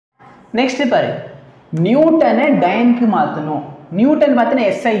Next பாரு நியூட்டனை டயனுக்கு மாற்றணும். Newton பார்த்தீங்கன்னா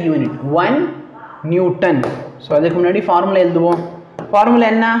எஸ்ஐ யூனிட் 1 நியூட்டன். ஸோ அதுக்கு முன்னாடி ஃபார்முலா எழுதுவோம். ஃபார்முலா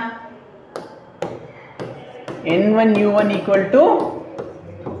என்ன? N1U1 equal to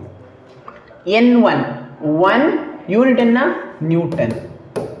N1 1 unit என்ன? நியூட்டன்.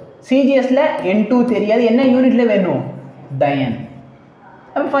 CGSல N2 தெரியாது, என்ன யூனிட்ல வேணும்? டயன்.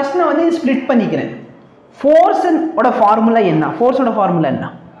 அப்போ ஃபர்ஸ்ட் நான் வந்து ஸ்ப்ளிட் பண்ணிக்கிறேன். ஃபோர்ஸ் ஓட ஃபார்முலா என்ன? ஃபோர்ஸ் ஓட ஃபார்முலா என்ன?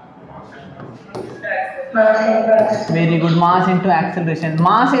 Very good. Mass into acceleration.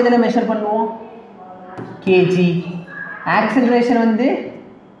 Mass எதுல மெஷர் பண்ணுவோம்? kg. ஆக்சலரேஷன் வந்து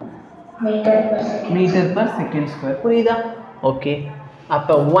மீட்டர் பர் செகண்ட் ஸ்கொயர். புரியுதா? ஓகே.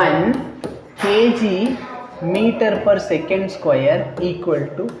 அப்போ 1 kg metre per second square equal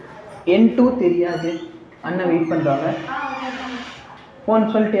to N2 தெரியாது. அண்ணா வெயிட் பண்ணுறாங்க. ஃபோன்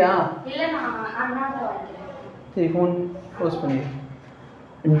சொல்லிட்டியா? சரி ஃபோன் க்ளோஸ் பண்ணிடு.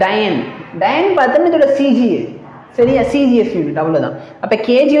 டயன் பார்த்தோம்னா இதோட CGS சரியா? CGS யூனிட் அவ்வளோதான். அப்போ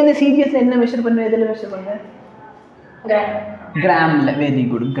கேஜி வந்து CGS என்ன மெஷர் பண்ணுவேன்? எதில் மெஷர் பண்ணுவேன்? கிராமில். Very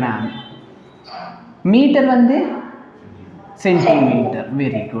good, gram. மீட்டர் வந்து centimetre.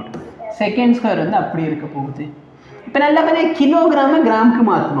 Very good. Second square வந்து அப்படி இருக்க போகுது. இப்போ நல்லா பார்த்தா கிலோகிராமை கிராமுக்கு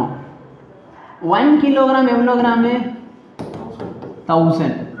மாற்றணும். 1 கிலோகிராம் எவ்வளோ கிராமு?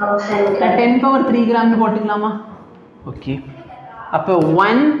 1000. 10³ கிராம்னு போட்டுக்கலாமா? ஓகே. அப்போ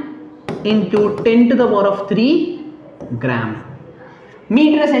 1 into 10⁻³ கிராம்.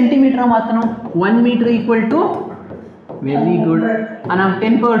 மீட்டரை சென்டிமீட்டராக மாற்றணும். 1 metre equal to very good. ஆனால்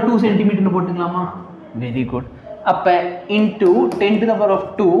 10⁻² சென்டிமீட்டர்னு போட்டுக்கலாமா? Very good. அப்போ into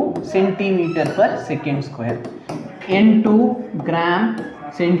 10⁻² centimetre per second square. N2 gram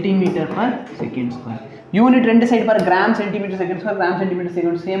centimetre per second square. Unit ரெண்டு சைடு பாரு, gram centimetre second square, gram centimetre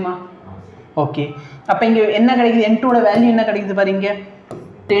second சேமா? ஓகே. அப்போ இங்கே என்ன கிடைக்குது? N2 வேல்யூ என்ன கிடைக்குது பாரு இங்கே?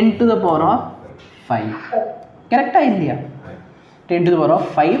 10⁵. கரெக்டாக இல்லையா?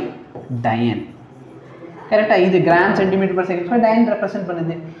 10⁵ டயன். கரெக்டாக? இது gram centimetre per second square டயன் represent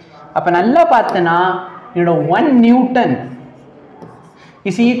பண்ணுது. அப்போ நல்லா பார்த்தனா என்னோட 1 நியூட்டன்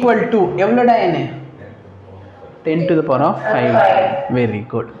இஸ் ஈக்குவல் டு எவ்வளோ டயனு? 10⁵. Very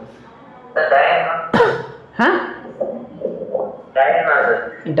good.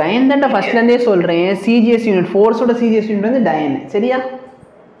 டயன் தான்டா ஃபர்ஸ்ட்லேருந்தே சொல்கிறேன். CGS யூனிட், ஃபோர்ஸோட CGS யூனிட் வந்து டயன். சரியா?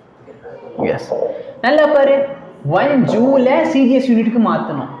 எஸ். நல்லா பாரு, 1 ஜூலை CGS யூனிட்டுக்கு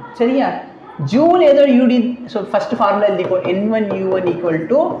மாற்றணும். சரியா? ஜூல் ஏதோ unit. So first formula எழுதிக்கோ. N1U1 equal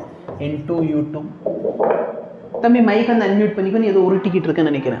to N2U2. தம்பி மைக் வந்து அன்மியூட் பண்ணிக்கோ, நீ ஏதோ உருட்டிக்கிட்டு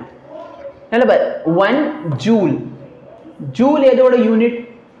இருக்குன்னு நினைக்கிறேன். நல்லா பாரு, 1 ஜூல். Joule ஏதோட unit?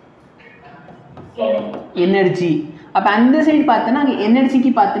 எனர்ஜி. அப்போ அந்த சைடு பார்த்தோன்னா அங்கே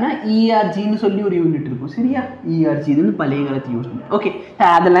எனர்ஜிக்கு பார்த்தோன்னா ERGன்னு சொல்லி ஒரு யூனிட் இருக்கும். சரியா? ERG இது வந்து பழைய காலத்து யூஸ் பண்ணி. ஓகே,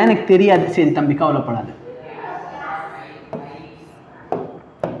 அதெல்லாம் எனக்கு தெரியாது. சரி தம்பி கவலைப்படாது.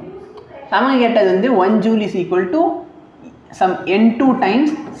 அவங்க கேட்டது வந்து 1 joule is equal to some N2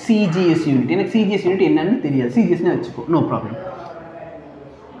 times CGS unit. எனக்கு CGS யூனிட் என்னன்னு தெரியாது. CGSன்னு வச்சுக்கோ, நோ ப்ராப்ளம்.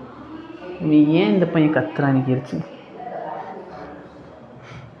 நீ ஏன் இந்த பையன் கத்துறான்னு கேட்ச்சு.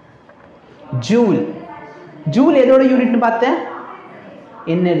 ஜூல். ஜூல் எதோட யூனிட்னு பார்த்தேன்?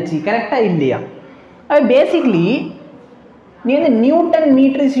 எனர்ஜி. கரெக்டாக இல்லையா? அது பேசிக்லி நீ வந்து Newton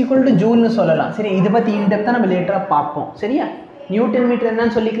metre is equal to ஜூல்னு சொல்லலாம். சரி, இதை பற்றி இன்டெப்த்தாக நம்ம லேட்டராக பார்ப்போம். சரியா? நியூட்டன் மீட்டர்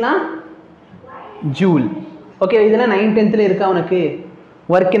என்னன்னு சொல்லிக்கலாம்? ஜூல். ஓகே, இதெல்லாம் 9th 10th இருக்கா உனக்கு?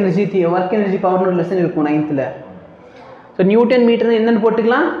 ஒர்க் எனர்ஜி பவர்னு லெசன் இருக்கும் 9th. ஸோ நியூட்டன் மீட்டர் என்னன்னு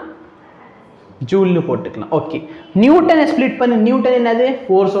போட்டுக்கலாம்? ஜூல்னு போட்டுக்கலாம். ஓகே, நியூட்டனை ஸ்ப்ளிட் பண்ணு. நியூட்டன் என்னது?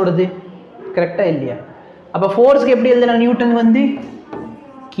 ஃபோர்ஸோடது. கரெக்டாக இல்லையா? அப்போ ஃபோர்ஸ்க்கு எப்படி எழுதலாம்? நியூட்டன் வந்து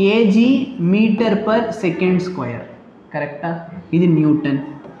KG metre per second square. கரெக்டாக? இது நியூட்டன்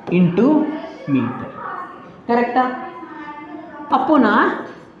இன்ட்டு மீட்டர். கரெக்டாக? அப்போ நான்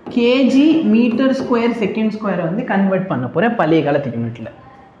கேஜி மீட்டர் ஸ்கொயர் செகண்ட் ஸ்கொயரை வந்து கன்வெர்ட் பண்ண போகிறேன் பழைய காலத்து யூனிட்டில்.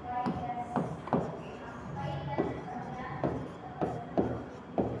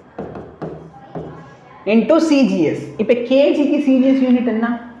 Into CGS. இப்போ கேஜிக்கு CGS யூனிட் என்ன?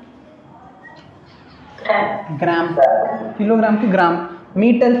 கிராம். கிலோகிராமுக்கு கிராம்,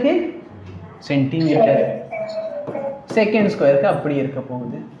 மீட்டருக்கு சென்டிமீட்டர், செகண்ட் ஸ்கொயருக்கு அப்படி இருக்க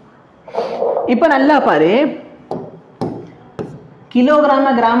போகுது. இப்போ நல்லா பாரு,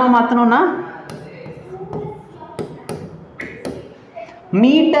 கிலோகிராம கிராம மாற்றணும்னா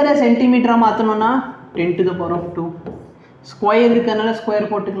மீட்டரை சென்டிமீட்டரா மாற்றணும்னா 10⁻². ஸ்கொயர் இருக்கிறதுனால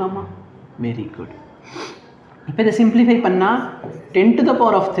ஸ்கொயர் போட்டுக்கலாமா? Very good. இப்போ இதை சிம்பிளிஃபை பண்ணால்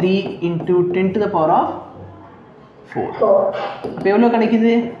 10⁻³ இன்ட்டு 10⁻⁴. அப்போ எவ்வளோ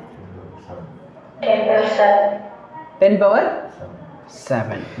கிடைக்குது? 10⁻⁷.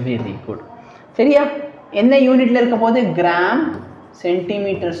 7. Very good. சரியா? என்ன யூனிட்ல இருக்க போது? Gram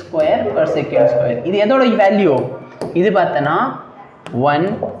centimetre square per second square. இது எதோட வேல்யூ? இது பார்த்தனா 1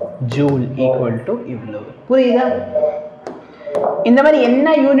 ஜூல் ஈக்குவல் டு இவ்வளவு. புரியுதா? இந்த மாதிரி என்ன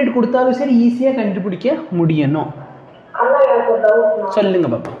யூனிட் கொடுத்தாலும் சரி ஈஸியாக கண்டுபிடிக்க முடியணும். சொல்லுங்க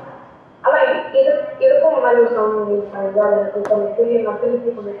பாப்பா.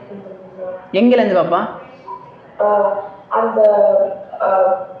 எங்கிலேருந்து பாப்பா?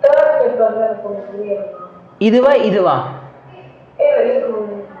 இதுவா இதுவா?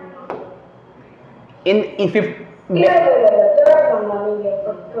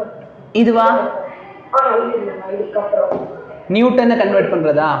 இதுவா? நியூட்டனை கன்வெர்ட்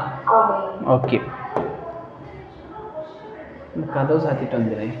பண்றதா? ஓகே, கதவு சாத்திட்டு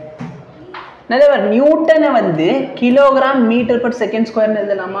வந்துடுறேன். நல்ல நியூட்டனை வந்து kilogram metre per second square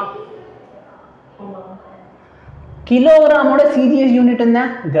எழுதலாமா? கிலோகிராமோட சிஜிஎஸ் யூனிட் என்ன?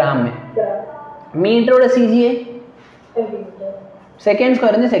 கிராம். மீட்டரோட சிஜிஏ செகண்ட்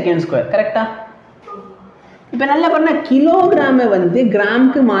ஸ்கொயர் வந்து செகண்ட் ஸ்கொயர். கரெக்டா? இப்போ நல்லா பண்ண கிலோகிராமை வந்து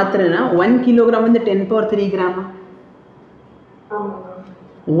கிராமுக்கு மாத்திரனா 1 கிலோகிராம் வந்து 10⁻³ கிராமா?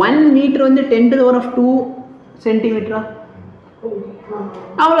 1 மீட்டர் வந்து 10⁻² சென்டிமீட்டரா?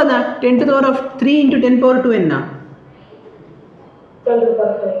 அவ்வளோதான். 10⁻³ × 10⁻² என்ன?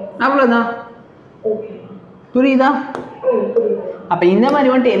 அவ்வளோதான். புரியுதா? அப்போ இந்த மாதிரி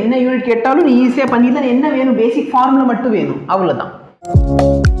வந்துட்டு என்ன யூனிட் கேட்டாலும் நீ ஈஸியாக பண்ணிடலாம். என்ன வேணும்? பேசிக் ஃபார்முலா மட்டும் வேணும். அவ்வளோதான்.